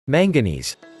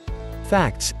Manganese.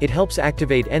 Facts: it helps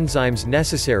activate enzymes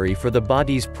necessary for the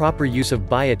body's proper use of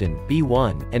biotin,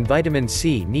 B1, and vitamin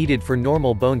C needed for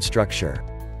normal bone structure.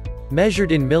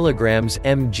 Measured in milligrams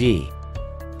mg.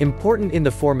 Important in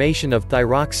the formation of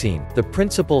thyroxine, the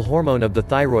principal hormone of the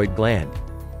thyroid gland.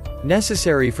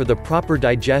 Necessary for the proper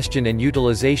digestion and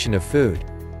utilization of food.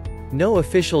 No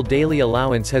official daily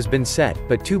allowance has been set,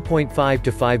 but 2.5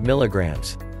 to 5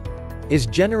 milligrams is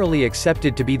generally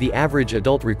accepted to be the average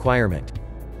adult requirement.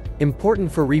 Important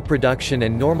for reproduction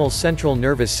and normal central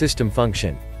nervous system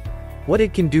function. What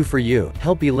it can do for you: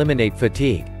 help eliminate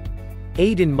fatigue,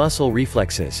 aid in muscle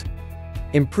reflexes,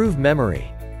 improve memory,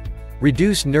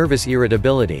 reduce nervous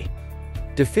irritability,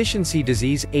 deficiency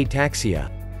disease,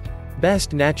 ataxia.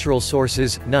 Best natural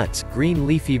sources: nuts, green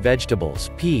leafy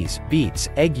vegetables, peas, beets,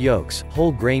 egg yolks,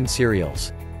 whole grain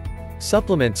cereals.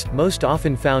 Supplements, most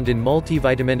often found in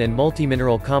multivitamin and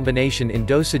multimineral combination in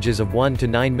dosages of 1 to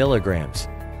 9 milligrams.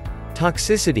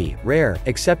 Toxicity, rare,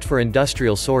 except for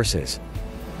industrial sources.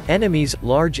 Enemies,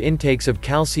 large intakes of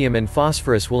calcium and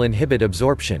phosphorus will inhibit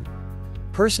absorption.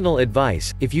 Personal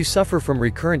advice: if you suffer from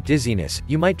recurrent dizziness,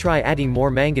 you might try adding more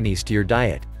manganese to your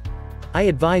diet. I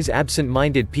advise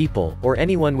absent-minded people, or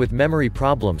anyone with memory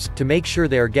problems, to make sure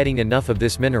they are getting enough of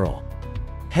this mineral.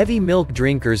 Heavy milk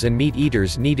drinkers and meat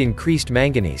eaters need increased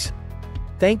manganese.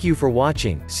 Thank you for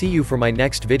watching. See you for my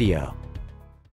next video.